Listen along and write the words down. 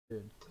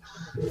Dude.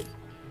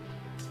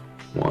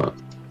 What?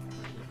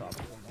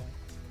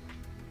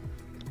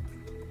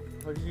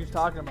 What are you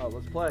talking about?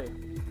 Let's play.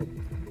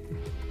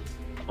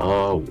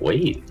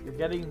 Wait. You're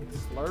getting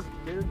slurped,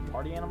 dude?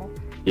 Party animal?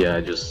 Yeah,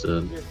 I just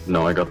did.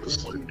 No, I got the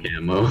slurp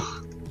camo.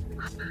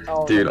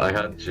 Oh, Dude, I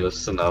had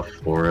just enough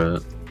for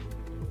it.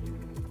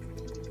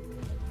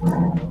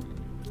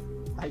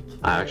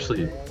 I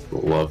actually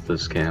love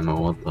this camo,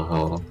 what the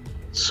hell.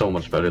 So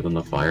much better than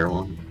the fire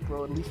one.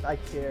 Bro, at least I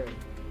care.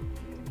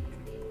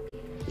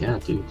 Yeah,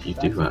 dude, you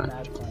That's do a that.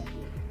 mad plan.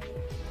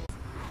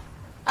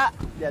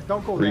 Yeah,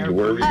 don't go there.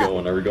 Where are we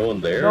going? Are we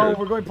going there? No,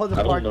 we're going Pleasant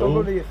I don't Park. Don't know.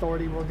 go to the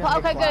authority. We're gonna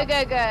Okay, get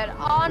clapped. good.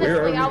 Honestly,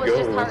 Where are I was we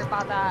just going? hurt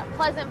by that.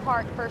 Pleasant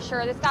Park for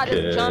sure. This guy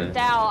Okay. just jumped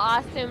out.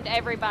 I assumed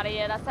everybody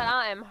did. I said,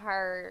 I am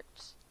hurt.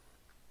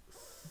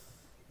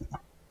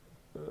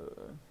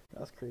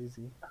 That's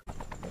crazy.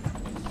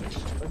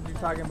 What are you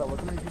talking about? Look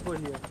how many people are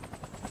here.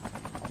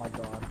 Oh my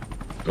god.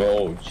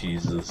 Oh,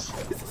 Jesus.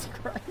 Jesus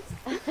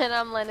Christ. And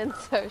I'm landing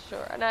so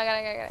short. No, I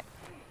got it.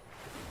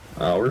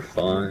 Oh, we're He's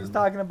fine.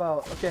 talking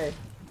about, okay.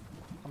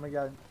 Oh my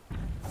god.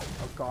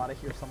 Oh god, I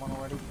hear someone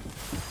already.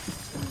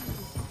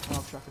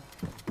 Oh, traffic.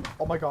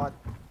 Oh my god.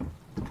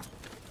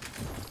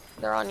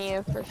 They're on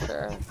you for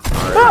sure.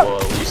 Alright, well,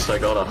 at least I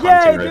got a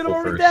hunting Yay, dude, I'm rifle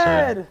already first.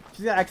 dead!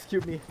 She's gonna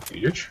execute me.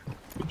 Dude, you're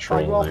Alright,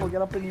 trolling. go off,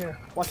 get up in here.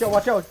 Watch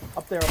out.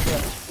 Up there.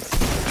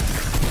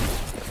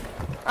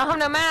 I have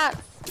no mats.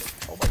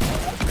 Oh my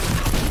god.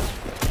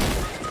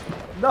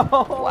 No!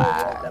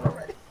 Wow. Dead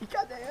already.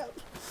 Goddamn.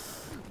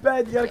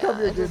 Ben, you gotta come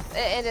here, It dude. just it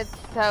ended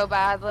so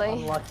badly.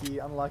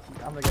 Unlucky. I'm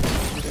gonna get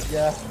it.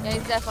 Yeah. Yeah,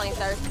 he's definitely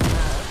thirsty.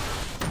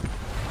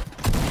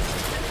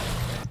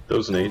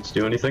 Those nades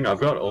do anything? I've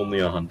got only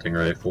a hunting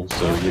rifle,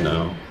 so you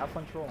know. Have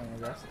fun trolling,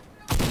 I guess.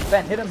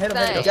 Ben, hit him. Dang,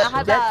 I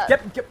had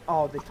Get.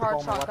 Oh, they took Hard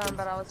all my shotgun, weapons.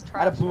 but I was I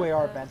had a trash blue with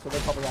AR, it. Ben, so they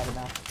probably have it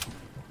now.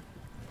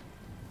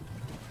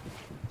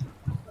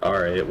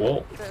 Alright,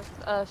 well, There's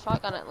a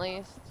shotgun at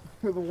least.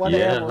 The one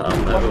Yeah, ammo,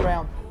 I'm one never-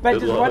 round. Ben,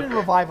 good just run luck. and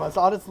revive us,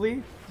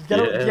 honestly.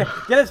 Just Yeah.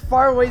 get as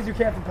far away as you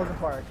can from Pleasant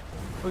Park.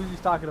 What are you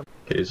talking about?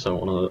 okay, so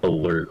I want to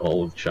alert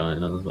all of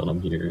China that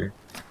I'm here.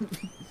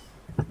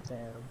 Damn.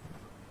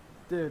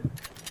 Dude,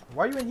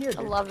 why are you in here,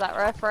 I dude? love that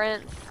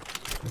reference.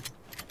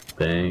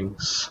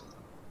 Thanks.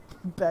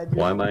 Ben,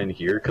 Why am I in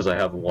here? Because I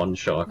have one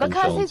shotgun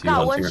Because shell and he's two got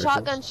hunting one rifles.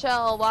 shotgun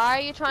shell. Why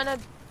are you trying to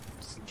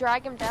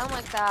drag him down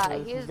like that?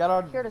 He's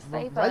here to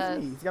save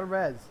us. He's got a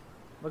res.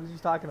 What is he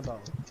talking about?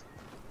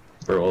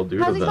 Bro, I'll do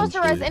it How's he supposed to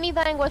res eventually.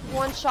 anything with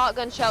one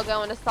shotgun shell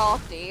going to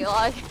Softy?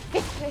 Like,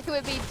 he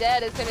would be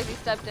dead as soon as he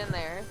stepped in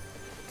there.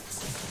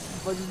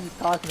 What is he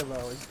talking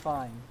about? He's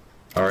fine.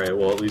 Alright,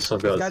 well, at least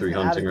I've This got guy's 3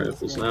 an hunting addict to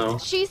rifles this game. now.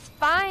 She's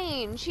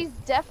fine. She's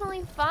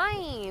definitely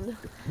fine.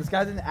 This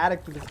guy's an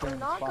addict to this game. We're It's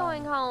not fine.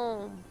 going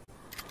home.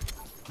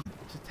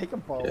 Just take a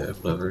boat. Yeah,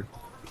 whatever.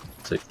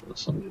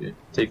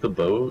 Take the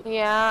boat.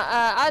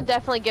 Yeah, I'd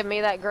definitely give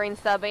me that green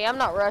stubby. I'm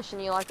not rushing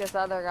you like this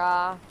other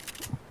guy.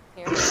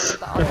 Here, with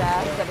the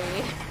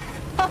audacity.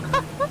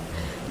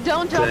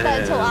 Don't drop that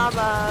until I'm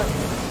up.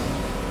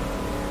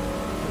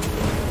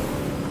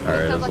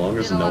 Alright, Sounds as like long you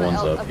as did a no lot of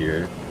one's elf- up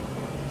here.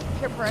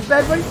 Peer pressure.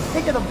 Ben, what are you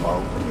taking a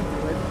boat? What are you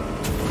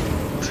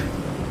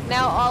doing?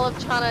 Now all of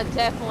China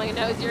definitely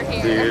knows you're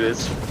here. Dude,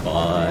 it's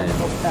fine.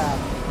 No cap.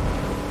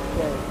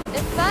 Okay.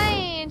 It's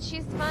fine.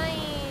 She's fine.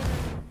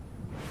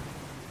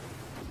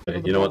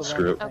 Okay, you know what?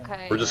 Screw it.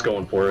 Okay. We're just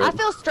going for it. I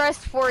feel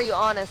stressed for you,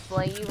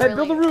 honestly. You Ben,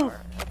 really build a roof.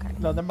 are. Okay.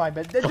 No, never mind,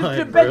 Ben. Fine,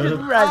 Ben, bro.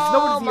 just res.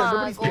 Oh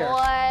Nobody's here.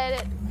 my Nobody's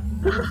here. God.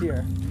 Nobody's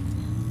here.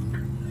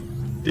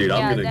 Dude, Yeah,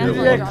 I'm gonna definitely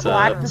You get get one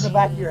clapped in the tap.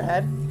 back of your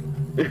head.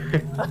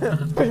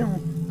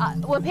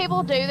 When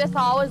people do this,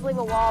 I always leave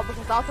a wall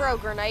because I'll throw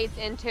grenades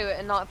into it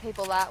and knock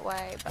people that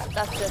way. But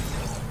that's just.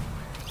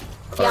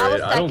 Yeah, I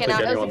was Alright, I don't second think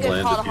out. It was a anyone's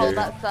good call to landed hold here.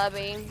 that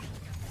subby.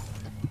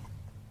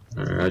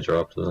 Alright, I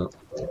dropped that.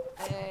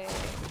 Hey.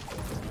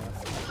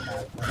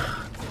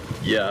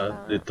 Yeah,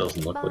 it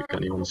doesn't look like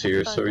anyone's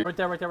here, so Right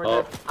there.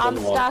 Oh, I'm on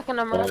the wall. stacking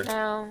them right Water.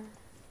 now.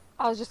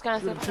 I was just gonna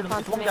say Shoot him,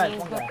 find it's one some guy, minis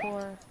one guy.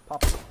 before.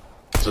 Pop.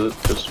 Is it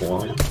just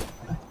one?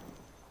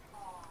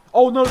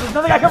 Oh no, there's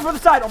another guy coming from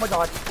the side. Oh my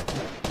god.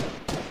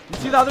 You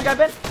see the other guy,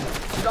 Ben?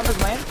 He's on his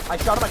land. I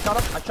shot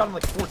him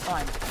like 4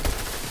 times.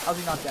 How's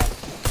he not dead?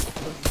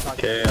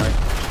 Okay, I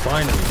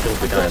finally killed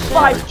the guy in the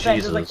Five, water. Ben,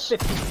 there's like Jesus.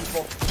 50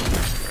 people.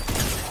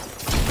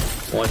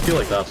 Well, I feel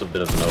like that's a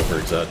bit of an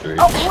over-exaggeration.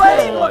 Oh,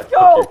 wait, Oh, let's I took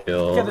go! your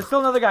kill. Okay, there's still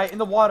another guy in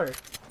the water.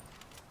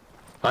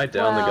 I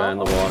downed the guy in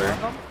the Well. water.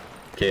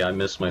 Okay, I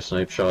missed my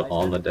snipe shot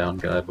on the down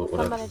guy, but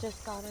whatever. Somebody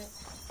just got it.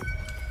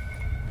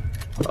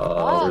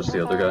 Where's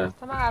the other guy?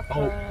 Somebody have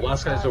Oh, to-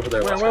 last guy's over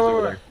there. Where, Last where, guy's where,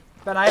 over where? there.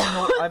 Ben, I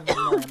have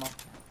no ammo.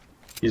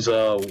 He's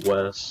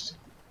west.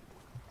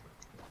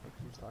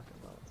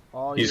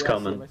 Oh, He's yeah,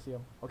 coming. I see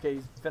him. Okay,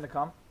 he's finna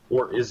come.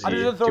 Or is he? I'm Do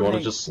gonna you throw want to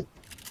nades. just?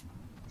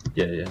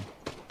 Yeah.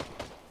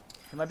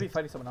 He might be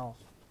fighting someone else.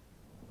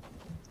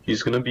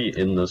 He's gonna be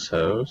in this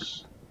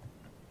house.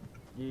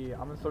 Yeah,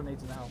 I'm gonna throw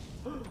nades in the house.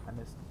 I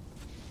missed.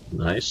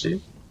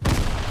 Nicey.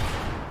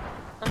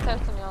 I'm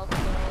testing y'all's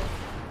skills.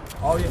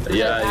 Oh,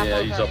 yeah.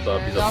 Yeah, he's up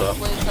top. He's up top. Y'all's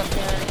loose up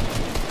there.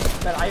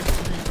 Ben, I have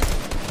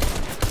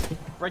 3.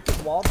 Break this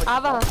wall. Break I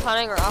have this a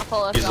hunting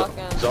rifle if He's y'all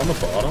can. on the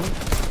bottom.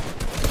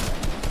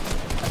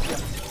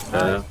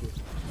 Yeah.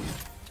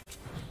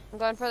 I'm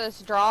going for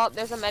this drop.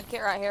 There's a med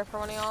kit right here for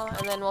one of y'all,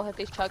 and then we'll hit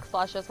these chug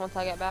splashes once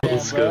I get back.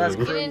 Let's bro, that's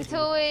go. crazy. Get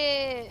into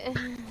it.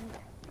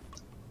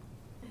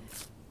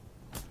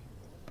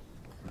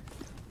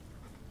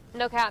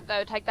 No cap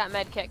though. Take that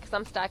med kit because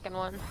I'm stacking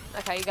one.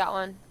 Okay, you got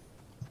one.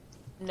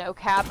 No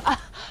cap.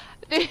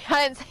 Dude,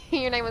 I didn't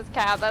see your name was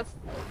Cap. That's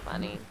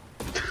funny.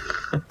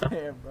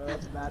 Damn, bro,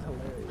 that's mad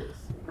hilarious.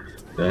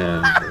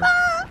 Damn.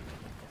 I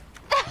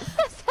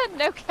said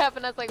no cap,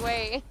 and I was like,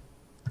 wait.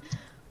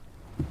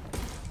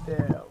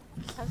 Damn.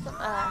 Have some.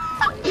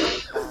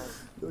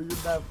 Yo, you're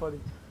that funny.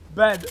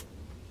 Ben,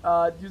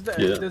 use the,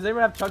 Yeah. does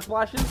anyone have chug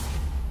splashes?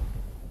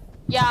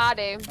 Yeah, I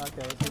do.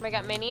 Okay. Anybody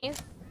got minis?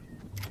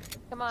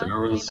 Come on. There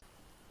was.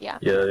 Yeah.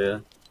 Yeah.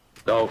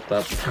 Oh,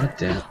 that's. God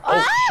damn. Oh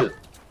Ah! shit.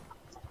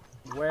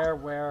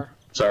 Where?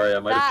 Sorry, I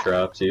might have That-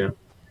 trapped you.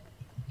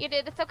 You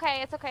did. It's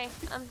okay. It's okay.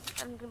 I'm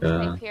gonna be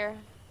Yeah. safe here.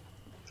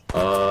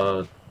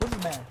 Who's the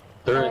man?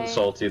 They're in Hey.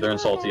 salty. They're in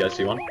salty. I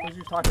see one. Who's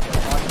you talking about?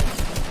 I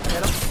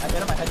hit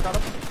him, I headshot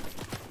him.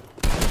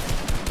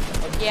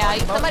 Yeah,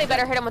 somebody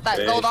better hit him with that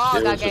Hey, gold dog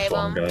it I was just gave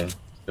one him. guy.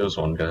 It was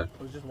one guy. It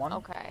was just one?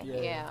 Okay.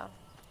 Yeah.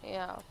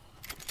 Yeah.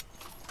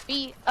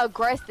 Be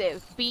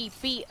aggressive. Be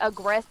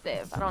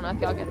aggressive. I don't know if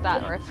y'all get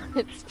that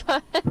reference,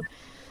 but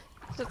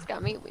it's just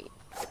got me weak.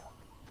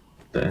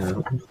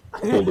 Damn.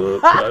 Hold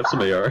up. I have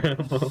some AR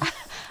ammo.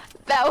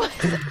 That was.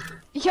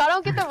 Y'all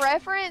don't get the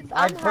reference.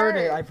 I'm I've heard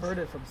it. hurt. I've heard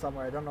it from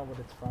somewhere. I don't know what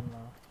it's from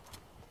though.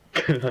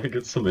 Can I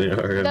get some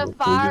AR ammo, The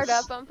fired please?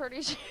 up. I'm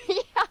pretty sure.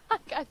 Yeah, I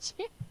got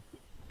you.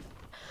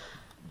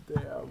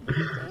 Damn.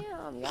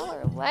 Damn, y'all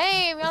are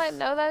lame. Y'all didn't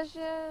know that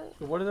shit.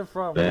 So what is it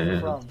from? What is it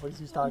Damn. from? What is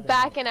he talking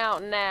Backing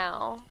out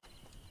now.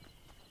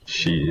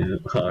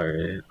 Shit.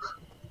 Alright. about?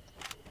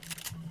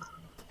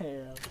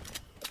 Damn.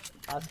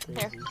 That's crazy.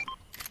 Here.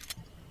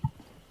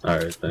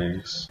 Alright,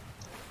 thanks.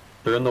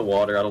 They're in the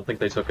water. I don't think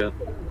they took it.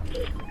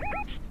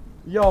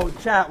 Yo,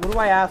 chat, what do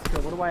I ask her?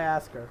 What do I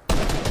ask her?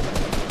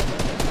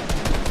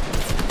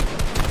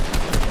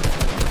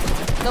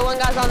 The one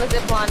guy's on the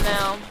zip line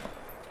now.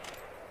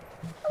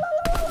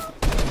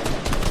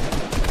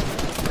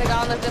 The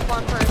guy on the zip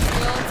line for his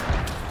shield.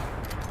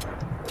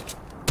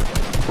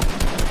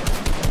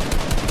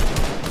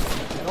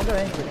 I don't got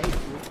any grenades,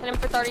 dude. Hit him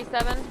for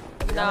 37.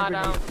 No, I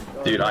don't.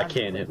 Dude, I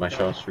can't hit my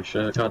shots for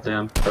shit. God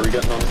damn. Are we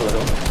getting onto the hill?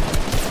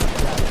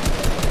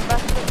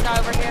 Bust this guy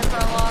over here for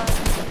a lot.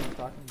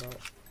 Talking about.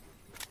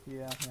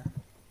 Yeah.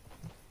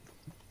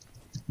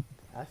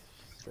 That's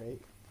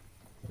straight.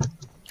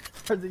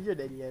 You're an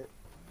idiot.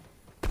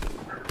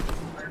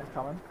 He's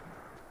coming.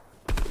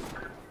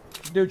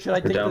 Dude, should I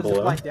take down the zip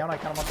below. line down? I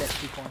kind of want the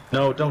XP coin.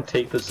 No, don't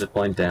take the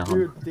zipline down.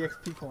 Dude, the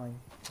XP coin.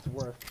 It's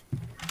worth.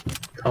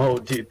 Oh,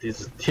 dude,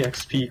 this the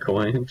XP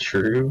coin.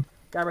 True.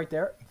 Guy right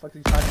there. Fuck,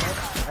 he's talking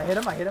about. I hit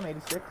him,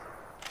 86.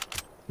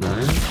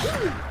 Nice. He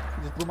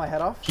just blew my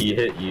head off. He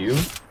hit you.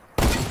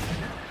 I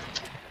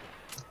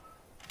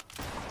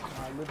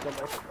lived the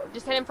life.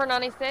 Just hit him for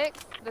 96.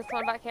 This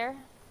one back here.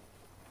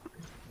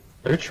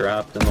 They're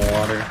trapped in the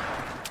water.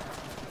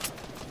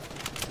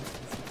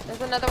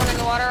 There's another one in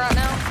the water right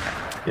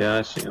now. Yeah,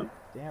 I see him.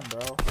 Damn, bro.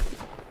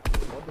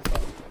 What the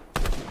fuck?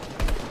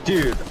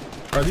 Dude,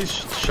 are these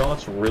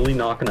shots really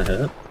not gonna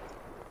hit?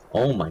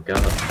 Oh my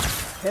god.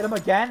 Hit him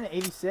again,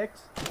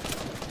 86. You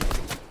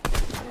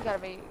gotta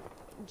be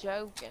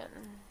joking.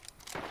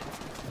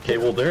 Okay,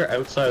 well they're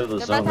outside of the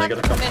They're zone. They about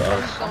gotta to come to come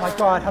in us. from Oh my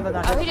god, how did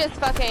that Oh, hit he him? just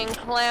fucking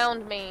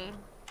clowned me.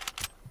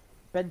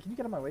 Ben, can you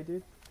get out of my way,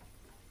 dude?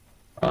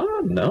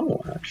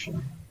 No,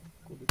 actually.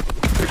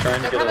 They're trying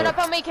to They're get coming a... up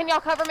on me. Can y'all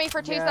cover me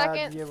for 2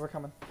 seconds? Yeah, we're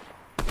coming.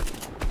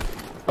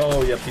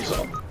 Oh, yep, he's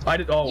up. I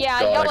did. Oh Yeah,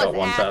 god, y'all I got was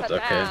one ass tapped.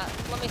 at Okay. that.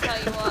 Let me tell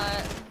you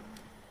what.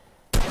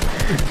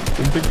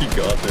 Didn't think he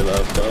got there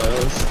that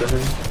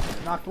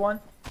fast. Knocked one.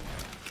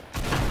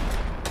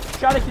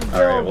 Shot it, can go.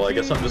 Alright, well I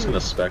guess I'm just gonna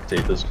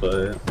spectate this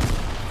fight.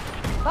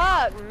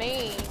 Fuck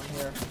me.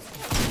 Here.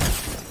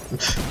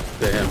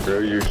 Damn, bro,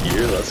 you're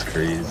here? That's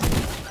crazy.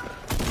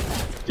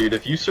 Dude,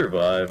 if you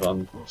survive,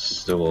 I'm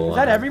still alive. Is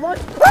that everyone?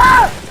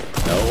 Ah!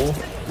 No.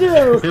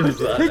 Dude! Is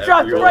that He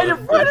dropped right in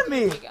everyone? front of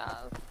me! You guys.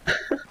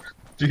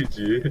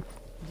 GG.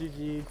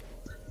 GG.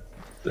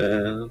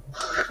 Damn.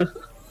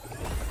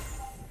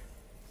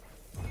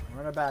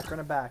 Run it back, run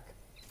it back.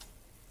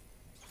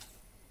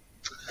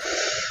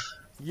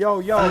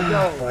 Yo.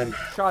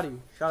 Shotty,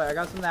 I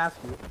got something to ask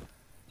you.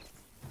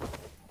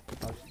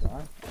 Oh, she's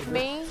gone.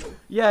 Me?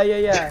 Yeah.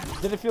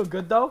 Did it feel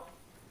good though?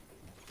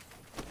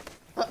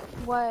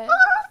 What?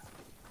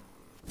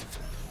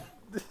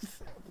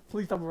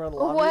 Please don't run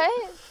along.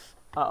 What?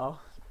 Uh-oh.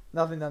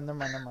 Nothing, never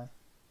mind.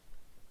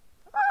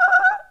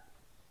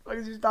 What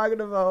is she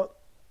talking about?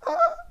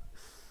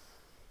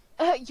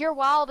 You're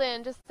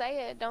wildin'. Just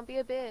say it. Don't be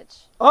a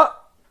bitch. Oh!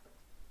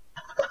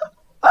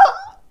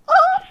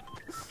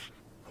 It's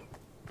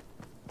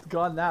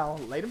gone now.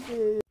 Later,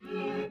 bitch.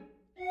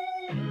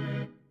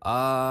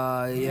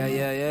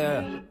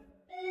 Yeah.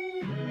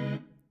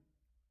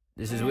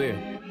 This is weird.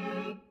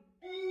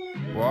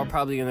 We're all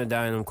probably gonna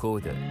die and I'm cool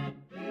with it.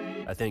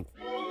 I think.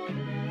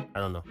 I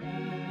don't know.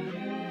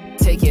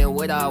 Taking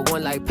what I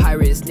want like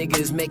pirates.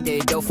 Niggas make their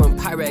dough from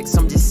Pyrex.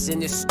 I'm just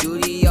in the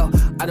studio.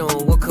 I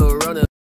don't want Corona.